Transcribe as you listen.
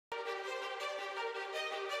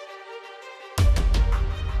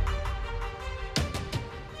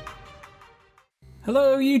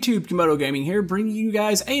Hello YouTube, Komodo Gaming here, bringing you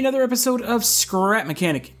guys another episode of Scrap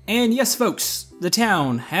Mechanic. And yes folks, the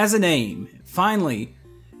town has a name, finally.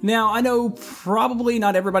 Now I know probably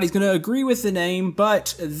not everybody's going to agree with the name,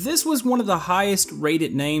 but this was one of the highest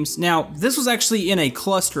rated names. Now this was actually in a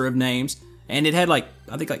cluster of names, and it had I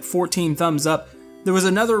think 14 thumbs up. There was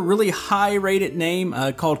another really high rated name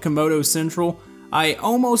called Komodo Central. I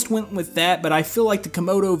almost went with that, but I feel like the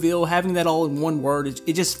Komodoville, having that all in one word,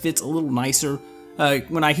 it just fits a little nicer.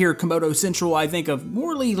 When I hear Komodo Central, I think of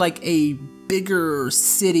morely like a bigger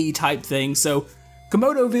city type thing. So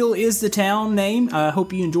Komodoville is the town name. I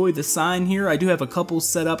hope you enjoyed the sign here. I do have a couple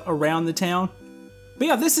set up around the town. But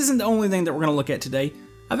yeah, this isn't the only thing that we're going to look at today.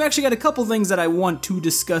 I've actually got a couple things that I want to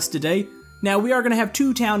discuss today. Now, we are going to have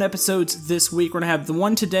two town episodes this week. We're going to have the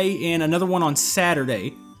one today and another one on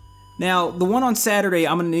Saturday. Now, the one on Saturday,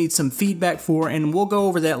 I'm going to need some feedback for, and we'll go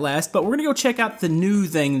over that last. But we're going to go check out the new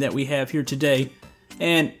thing that we have here today.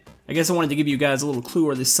 And I guess I wanted to give you guys a little clue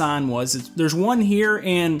where this sign was. There's one here,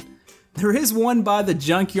 and there is one by the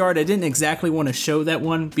junkyard. I didn't exactly want to show that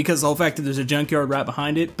one because of the fact that there's a junkyard right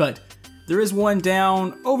behind it, but there is one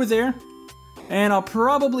down over there. And I'll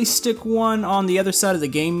probably stick one on the other side of the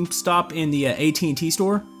GameStop in the AT&T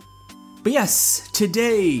store. But yes,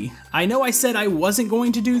 today, I know I said I wasn't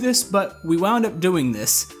going to do this, but we wound up doing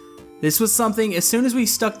this. This was something, as soon as we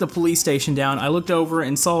stuck the police station down, I looked over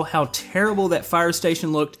and saw how terrible that fire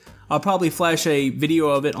station looked. I'll probably flash a video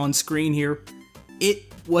of it on screen here.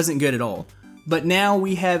 It wasn't good at all. But now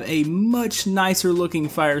we have a much nicer looking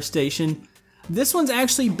fire station. This one's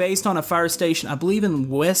actually based on a fire station, I believe in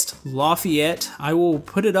West Lafayette. I will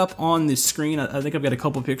put it up on the screen. I think I've got a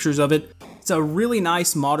couple pictures of it. It's a really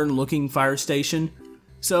nice modern looking fire station.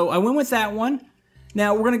 So I went with that one.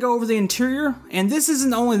 Now we're going to go over the interior, and this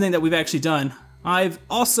isn't the only thing that we've actually done. I've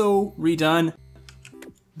also redone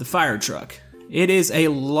the fire truck. It is a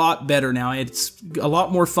lot better now. It's a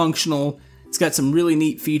lot more functional. It's got some really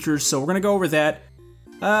neat features, so we're going to go over that.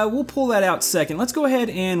 We'll pull that out second. Let's go ahead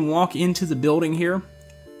and walk into the building here.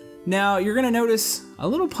 Now you're going to notice a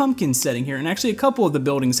little pumpkin setting here, and actually a couple of the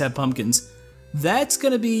buildings have pumpkins. That's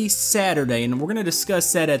going to be Saturday, and we're going to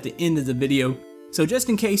discuss that at the end of the video. So just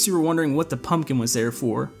in case you were wondering what the pumpkin was there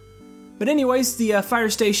for. But anyways, the fire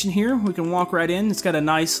station here, we can walk right in. It's got a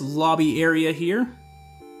nice lobby area here.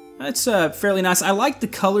 That's fairly nice. I like the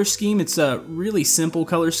color scheme. It's a really simple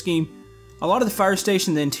color scheme. A lot of the fire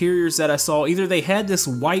station, the interiors that I saw, either they had this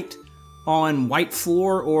white on white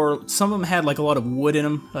floor, or some of them had like a lot of wood in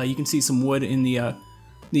them. You can see some wood in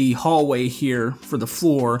the hallway here for the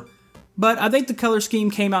floor. But I think the color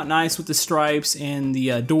scheme came out nice with the stripes, and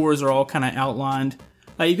the doors are all kind of outlined.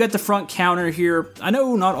 You've got the front counter here. I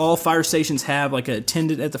know not all fire stations have like a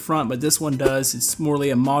attendant at the front, but this one does. It's morely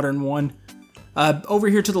a modern one. Over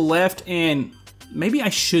here to the left, and maybe I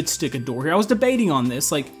should stick a door here. I was debating on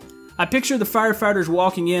this. Like, I picture the firefighters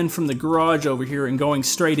walking in from the garage over here and going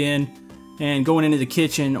straight in and going into the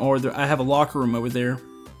kitchen, or I have a locker room over there.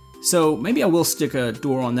 So maybe I will stick a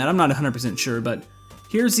door on that. I'm not 100% sure, but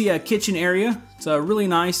here's the kitchen area. It's a really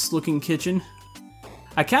nice looking kitchen.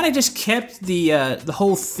 I kind of just kept the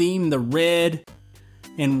whole theme, the red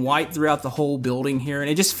and white throughout the whole building here, and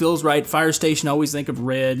it just feels right. Fire station, I always think of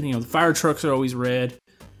red. You know, the fire trucks are always red.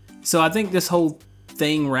 So I think this whole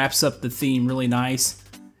thing wraps up the theme really nice.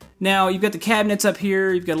 Now you've got the cabinets up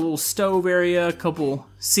here. You've got a little stove area, a couple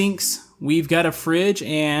sinks. We've got a fridge,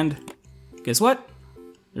 and guess what?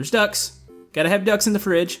 There's ducks. Gotta have ducks in the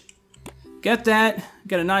fridge. Got that.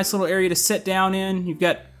 Got a nice little area to sit down in. You've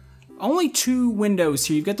got only two windows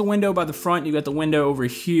here. You've got the window by the front. You've got the window over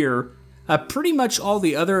here. Pretty much all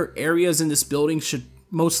the other areas in this building should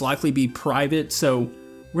most likely be private, so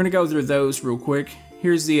we're going to go through those real quick.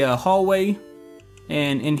 Here's the hallway,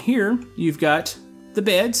 and in here you've got the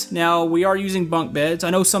beds. Now we are using bunk beds. I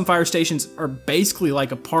know some fire stations are basically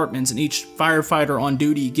like apartments, and each firefighter on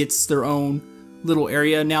duty gets their own little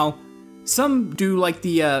area. Now some do like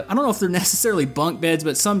the, I don't know if they're necessarily bunk beds,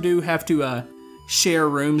 but some do have to share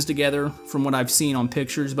rooms together from what I've seen on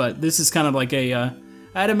pictures, but this is kind of like a,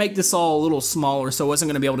 I had to make this all a little smaller, so I wasn't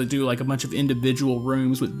going to be able to do like a bunch of individual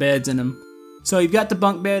rooms with beds in them. So you've got the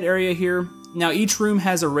bunk bed area here. Now each room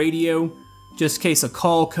has a radio, just in case a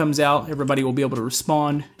call comes out, everybody will be able to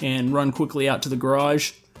respond and run quickly out to the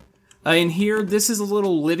garage. In here, this is a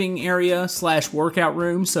little living area slash workout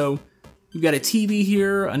room, so you've got a TV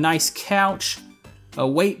here, a nice couch, a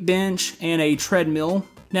weight bench, and a treadmill.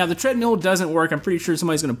 Now the treadmill doesn't work. I'm pretty sure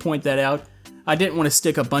somebody's going to point that out. I didn't want to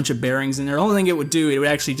stick a bunch of bearings in there. The only thing it would do, it would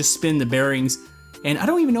actually just spin the bearings. And I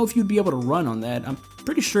don't even know if you'd be able to run on that. I'm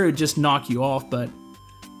pretty sure it would just knock you off, but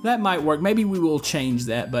That might work. Maybe we will change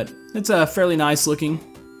that, but it's fairly nice looking.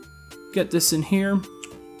 Get this in here.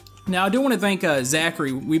 Now, I do want to thank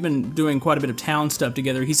Zachary. We've been doing quite a bit of town stuff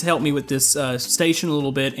together. He's helped me with this station a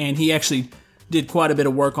little bit, and he actually did quite a bit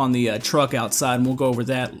of work on the truck outside, and we'll go over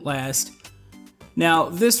that last. Now,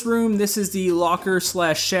 this room, this is the locker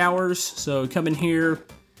slash showers. So come in here.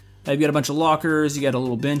 You've got a bunch of lockers. You got a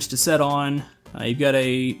little bench to sit on. You've got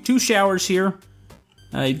two showers here.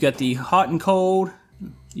 You've got the hot and cold.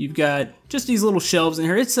 You've got just these little shelves in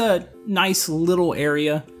here. It's a nice little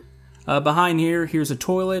area. Behind here, here's a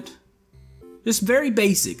toilet. Just very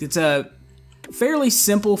basic. It's a fairly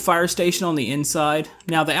simple fire station on the inside.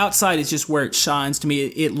 Now, the outside is just where it shines. To me,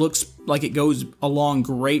 it looks like it goes along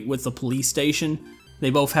great with the police station. They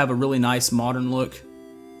both have a really nice modern look.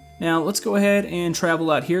 Now, let's go ahead and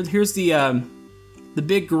travel out here. Here's the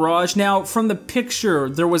big garage. Now, from the picture,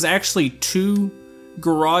 there was actually 2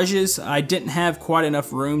 garages. I didn't have quite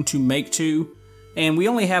enough room to make 2, and we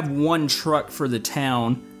only have 1 truck for the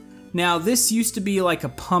town. Now, this used to be like a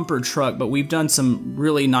pumper truck, but we've done some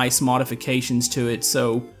really nice modifications to it,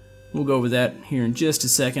 so we'll go over that here in just a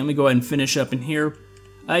second. Let me go ahead and finish up in here.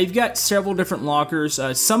 You've got several different lockers.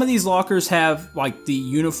 Some of these lockers have like the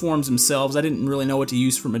uniforms themselves. I didn't really know what to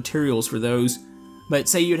use for materials for those, but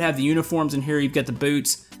say you'd have the uniforms in here, you've got the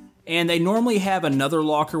boots, and they normally have another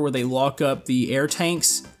locker where they lock up the air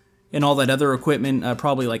tanks and all that other equipment.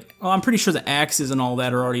 Probably like, oh, I'm pretty sure the axes and all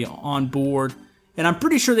that are already on board. And I'm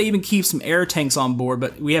pretty sure they even keep some air tanks on board,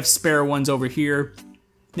 but we have spare ones over here.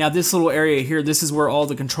 Now this little area here, this is where all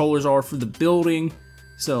the controllers are for the building.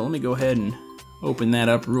 So let me go ahead and open that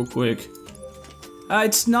up real quick.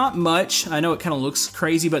 It's not much. I know it kind of looks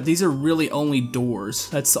crazy, but these are really only doors.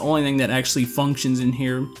 That's the only thing that actually functions in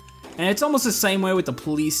here. And it's almost the same way with the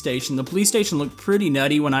police station. The police station looked pretty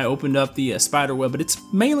nutty when I opened up the spider web, but it's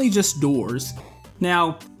mainly just doors.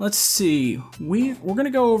 Now, let's see, we're going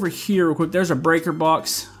to go over here real quick. There's a breaker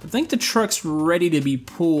box. I think the truck's ready to be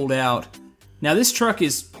pulled out. Now, this truck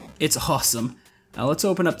it's awesome. Now, let's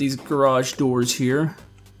open up these garage doors here.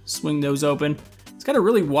 Swing those open. It's got a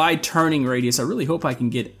really wide turning radius. I really hope I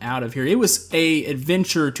can get out of here. It was an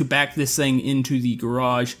adventure to back this thing into the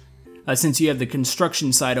garage. Since you have the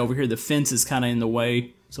construction site over here, the fence is kind of in the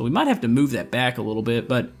way. So we might have to move that back a little bit,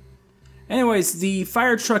 but anyways, the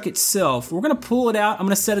fire truck itself, we're going to pull it out. I'm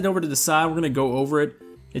going to set it over to the side. We're going to go over it.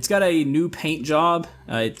 It's got a new paint job.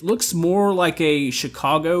 It looks more like a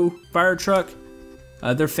Chicago fire truck.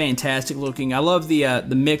 They're fantastic looking. I love the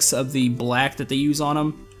mix of the black that they use on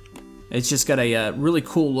them. It's just got a really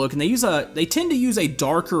cool look, and they tend to use a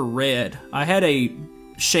darker red. I had a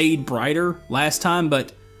shade brighter last time,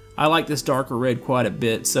 but I like this darker red quite a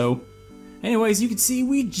bit. So, anyways, you can see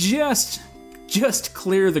we just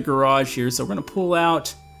clear the garage here. So we're gonna pull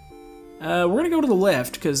out. We're gonna go to the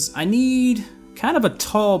left because I need kind of a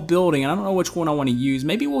tall building. I don't know which one I want to use.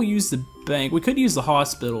 Maybe we'll use the bank. We could use the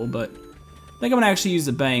hospital, but I think I'm gonna actually use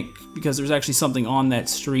the bank because there's actually something on that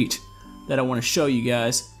street that I want to show you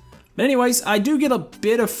guys. But anyways, I do get a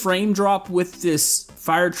bit of frame drop with this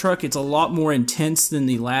fire truck. It's a lot more intense than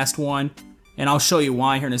the last one, and I'll show you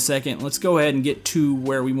why here in a second. Let's go ahead and get to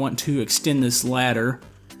where we want to extend this ladder.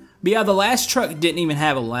 But yeah, the last truck didn't even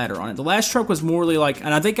have a ladder on it. The last truck was morely like,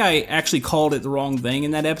 and I think I actually called it the wrong thing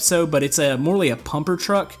in that episode, but it's morely a pumper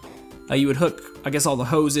truck. You would hook, I guess, all the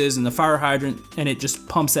hoses and the fire hydrant, and it just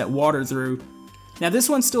pumps that water through. Now this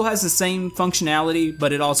one still has the same functionality,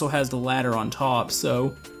 but it also has the ladder on top,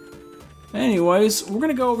 so anyways, we're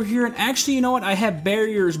gonna go over here, and actually, you know what? I have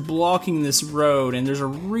barriers blocking this road, and there's a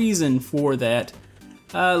reason for that.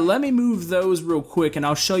 Let me move those real quick, and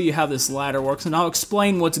I'll show you how this ladder works, and I'll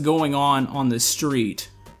explain what's going on this street.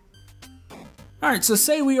 Alright, so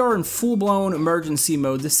say we are in full-blown emergency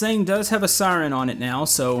mode. This thing does have a siren on it now,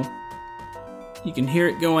 so you can hear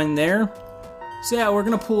it going there. So yeah, we're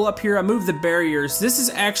gonna pull up here. I moved the barriers. This is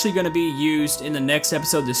actually gonna be used in the next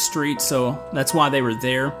episode of the street, so that's why they were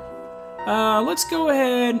there. Let's go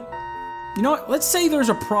ahead. You know what? Let's say there's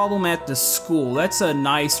a problem at the school. That's a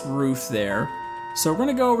nice roof there. So we're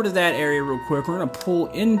gonna go over to that area real quick. We're gonna pull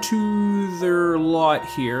into their lot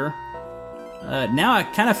here. Now I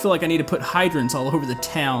kind of feel like I need to put hydrants all over the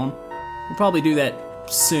town. We'll probably do that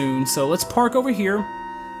soon. So let's park over here.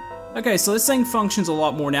 Okay, so this thing functions a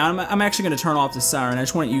lot more now. I'm actually gonna turn off the siren. I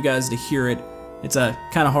just want you guys to hear it. It's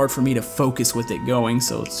kind of hard for me to focus with it going.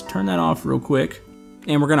 So let's turn that off real quick.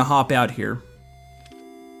 And we're gonna hop out here.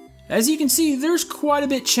 As you can see, there's quite a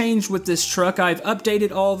bit changed with this truck. I've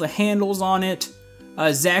updated all the handles on it.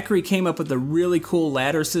 Zachary came up with a really cool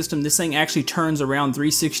ladder system. This thing actually turns around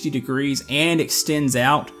 360 degrees and extends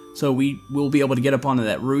out, so we will be able to get up onto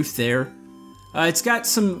that roof there. It's got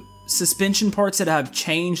some suspension parts that I've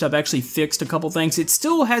changed. I've actually fixed a couple things. It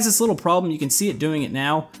still has this little problem. You can see it doing it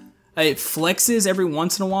now. It flexes every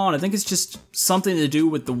once in a while, and I think it's just something to do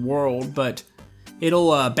with the world, but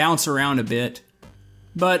it'll bounce around a bit.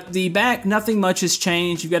 But the back, nothing much has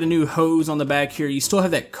changed. You've got a new hose on the back here. You still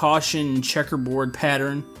have that caution checkerboard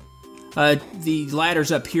pattern. The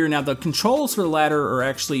ladder's up here. Now the controls for the ladder are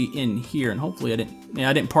actually in here, and hopefully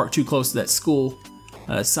I didn't park too close to that school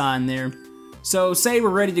sign there. So say we're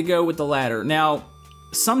ready to go with the ladder. Now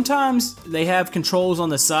sometimes they have controls on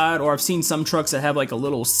the side, or I've seen some trucks that have like a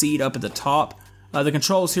little seat up at the top. The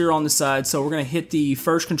controls here on the side, so we're gonna hit the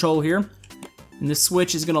first control here, and this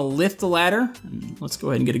switch is gonna lift the ladder. Let's go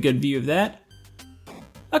ahead and get a good view of that.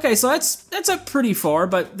 Okay, so that's up pretty far,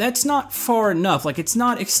 but that's not far enough. Like, it's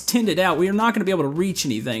not extended out. We are not gonna be able to reach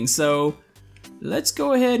anything, so let's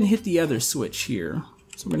go ahead and hit the other switch here.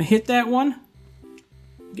 So we're gonna hit that one.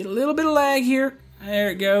 Get a little bit of lag here. There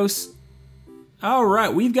it goes.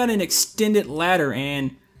 Alright, we've got an extended ladder,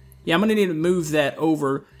 and yeah, I'm gonna need to move that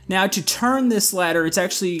over. Now, to turn this ladder, it's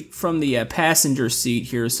actually from the passenger seat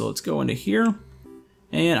here, so let's go into here.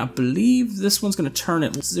 And I believe this one's gonna turn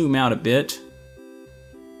it. Let's zoom out a bit.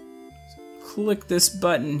 Click this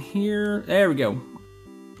button here. There we go.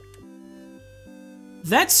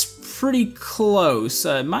 That's pretty close.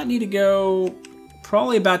 Might need to go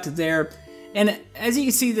probably about to there. And as you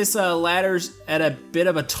can see, this ladder's at a bit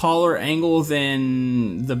of a taller angle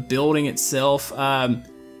than the building itself.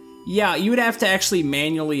 Yeah, you would have to actually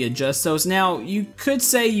manually adjust those. Now, you could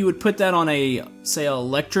say you would put that on a, say, an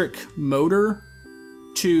electric motor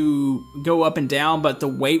to go up and down, but the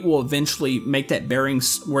weight will eventually make that bearing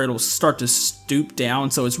where it'll start to stoop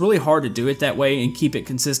down, so it's really hard to do it that way and keep it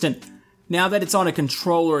consistent. Now that it's on a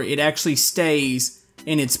controller, it actually stays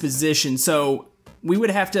in its position, so we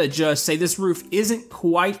would have to adjust. Say this roof isn't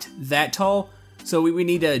quite that tall, so we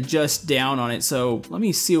need to adjust down on it. So let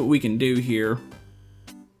me see what we can do here.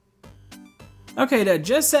 Okay, to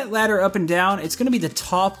adjust that ladder up and down, it's going to be the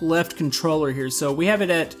top left controller here. So we have it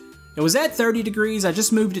at, it was at 30 degrees, I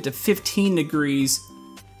just moved it to 15 degrees,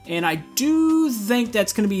 and I do think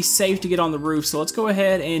that's going to be safe to get on the roof. So let's go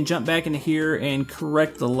ahead and jump back into here and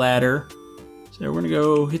correct the ladder. So we're going to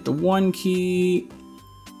go hit the 1 key,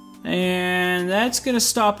 and that's going to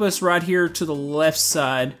stop us right here to the left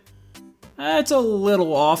side. That's a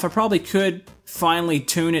little off. I probably could finally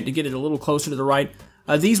tune it to get it a little closer to the right.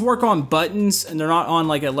 These work on buttons, and they're not on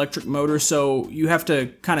like an electric motor, so you have to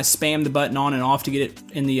kind of spam the button on and off to get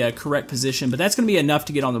it in the correct position, but that's going to be enough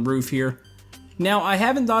to get on the roof here. Now, I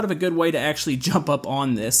haven't thought of a good way to actually jump up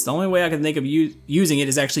on this. The only way I can think of using it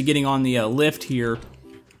is actually getting on the lift here,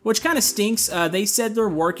 which kind of stinks. They said they're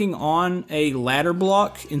working on a ladder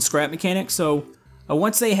block in Scrap Mechanics, so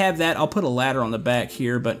once they have that, I'll put a ladder on the back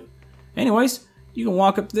here, but anyways, you can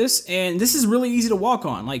walk up this, and this is really easy to walk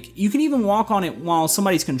on. Like, you can even walk on it while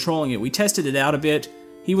somebody's controlling it. We tested it out a bit.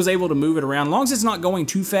 He was able to move it around, as long as it's not going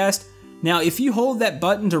too fast. Now, if you hold that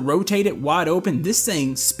button to rotate it wide open, this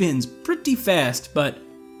thing spins pretty fast, but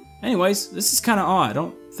anyways, this is kind of odd. I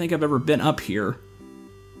don't think I've ever been up here.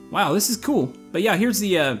 Wow, this is cool. But yeah, here's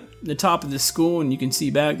the top of the school, and you can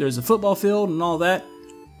see back there's a football field and all that.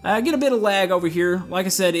 I get a bit of lag over here. Like I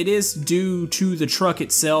said, it is due to the truck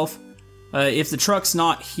itself. If the truck's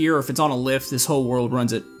not here, or if it's on a lift, this whole world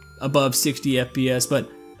runs at above 60 FPS. But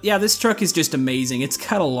yeah, this truck is just amazing. It's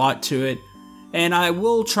got a lot to it. And I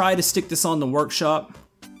will try to stick this on the workshop.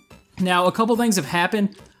 Now, a couple things have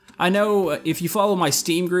happened. I know if you follow my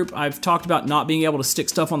Steam group, I've talked about not being able to stick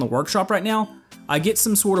stuff on the workshop right now. I get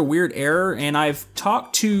some sort of weird error, and I've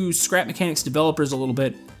talked to Scrap Mechanics developers a little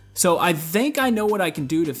bit. So I think I know what I can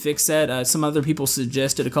do to fix that. Some other people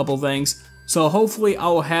suggested a couple things. So hopefully I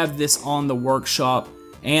will have this on the workshop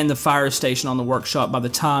and the fire station on the workshop by the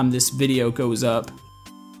time this video goes up.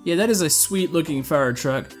 Yeah, that is a sweet looking fire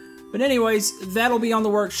truck. But anyways, that'll be on the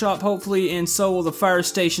workshop hopefully, and so will the fire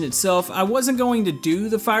station itself. I wasn't going to do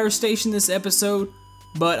the fire station this episode,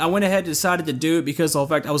 but I went ahead and decided to do it because of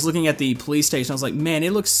the fact I was looking at the police station. I was like, man,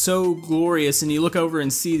 it looks so glorious, and you look over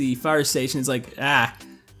and see the fire station, it's like,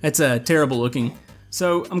 that's terrible looking.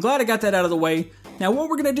 So I'm glad I got that out of the way. Now what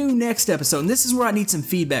we're going to do next episode, and this is where I need some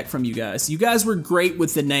feedback from you guys. You guys were great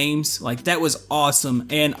with the names, like that was awesome,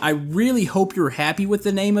 and I really hope you're happy with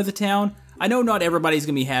the name of the town. I know not everybody's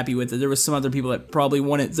going to be happy with it. There was some other people that probably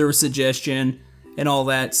wanted their suggestion and all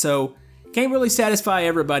that, so can't really satisfy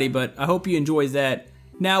everybody, but I hope you enjoyed that.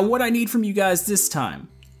 Now what I need from you guys this time.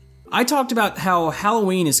 I talked about how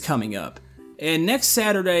Halloween is coming up. And next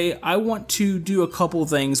Saturday, I want to do a couple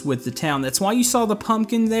things with the town. That's why you saw the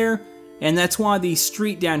pumpkin there, and that's why the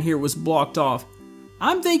street down here was blocked off.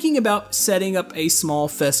 I'm thinking about setting up a small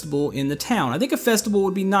festival in the town. I think a festival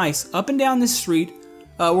would be nice. Up and down this street,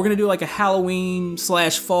 we're going to do like a Halloween /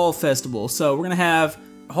 fall festival. So we're going to have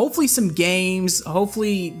hopefully some games,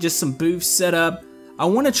 hopefully just some booths set up. I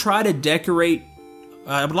want to try to decorate,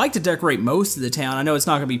 I would like to decorate most of the town. I know it's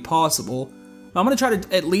not going to be possible. I'm going to try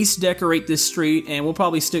to at least decorate this street, and we'll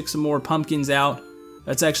probably stick some more pumpkins out.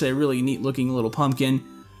 That's actually a really neat looking little pumpkin.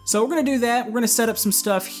 So we're going to do that. We're going to set up some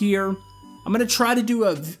stuff here. I'm going to try to do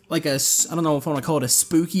I don't know if I want to call it a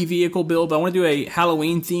spooky vehicle build, but I want to do a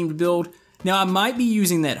Halloween themed build. Now I might be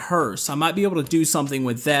using that hearse. I might be able to do something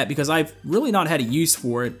with that because I've really not had a use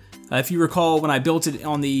for it. If you recall when I built it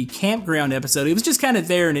on the campground episode, it was just kind of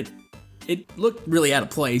there and it looked really out of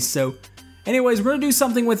place. So anyways, we're going to do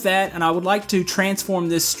something with that, and I would like to transform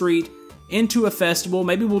this street into a festival.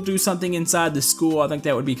 Maybe we'll do something inside the school. I think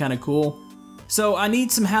that would be kind of cool. So I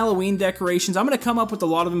need some Halloween decorations. I'm going to come up with a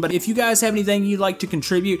lot of them, but if you guys have anything you'd like to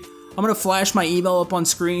contribute, I'm going to flash my email up on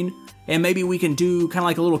screen, and maybe we can do kind of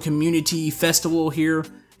like a little community festival here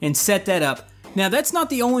and set that up. Now, that's not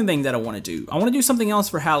the only thing that I want to do. I want to do something else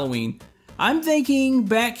for Halloween. I'm thinking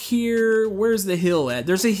back here, where's the hill at?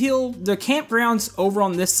 There's a hill, the campground's over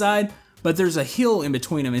on this side, but there's a hill in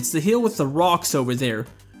between them. It's the hill with the rocks over there.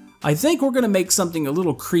 I think we're going to make something a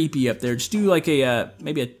little creepy up there. Just do like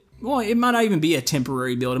well, it might not even be a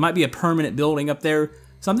temporary build. It might be a permanent building up there.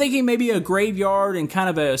 So I'm thinking maybe a graveyard and kind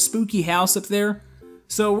of a spooky house up there.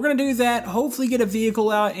 So we're going to do that, hopefully get a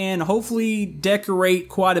vehicle out, and hopefully decorate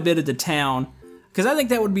quite a bit of the town. Because I think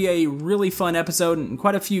that would be a really fun episode, and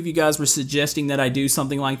quite a few of you guys were suggesting that I do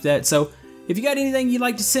something like that. So if you got anything you'd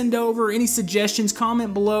like to send over, any suggestions,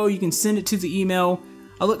 comment below. You can send it to the email.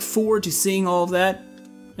 I look forward to seeing all of that.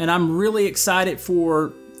 And I'm really excited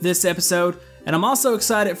for this episode. And I'm also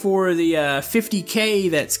excited for the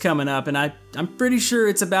 50K that's coming up, and I'm pretty sure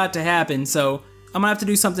it's about to happen, so I'm going to have to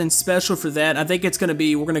do something special for that. I think it's going to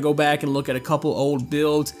be, we're going to go back and look at a couple old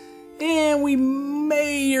builds, and we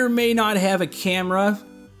may or may not have a camera.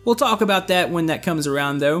 We'll talk about that when that comes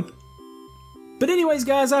around, though. But anyways,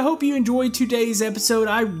 guys, I hope you enjoyed today's episode.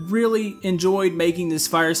 I really enjoyed making this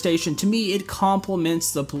fire station. To me, it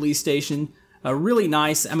complements the police station. Really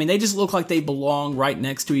nice. I mean, they just look like they belong right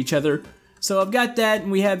next to each other. So I've got that,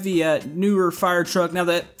 and we have the newer fire truck. Now,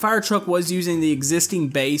 that fire truck was using the existing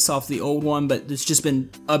base off the old one, but it's just been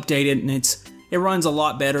updated, and it runs a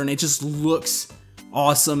lot better, and it just looks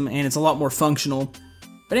awesome, and it's a lot more functional.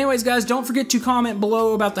 But anyways, guys, don't forget to comment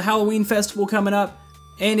below about the Halloween festival coming up.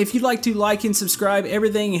 And if you'd like to like and subscribe,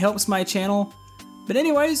 everything helps my channel. But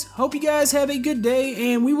anyways, hope you guys have a good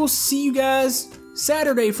day, and we will see you guys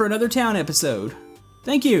Saturday for another town episode.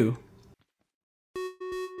 Thank you.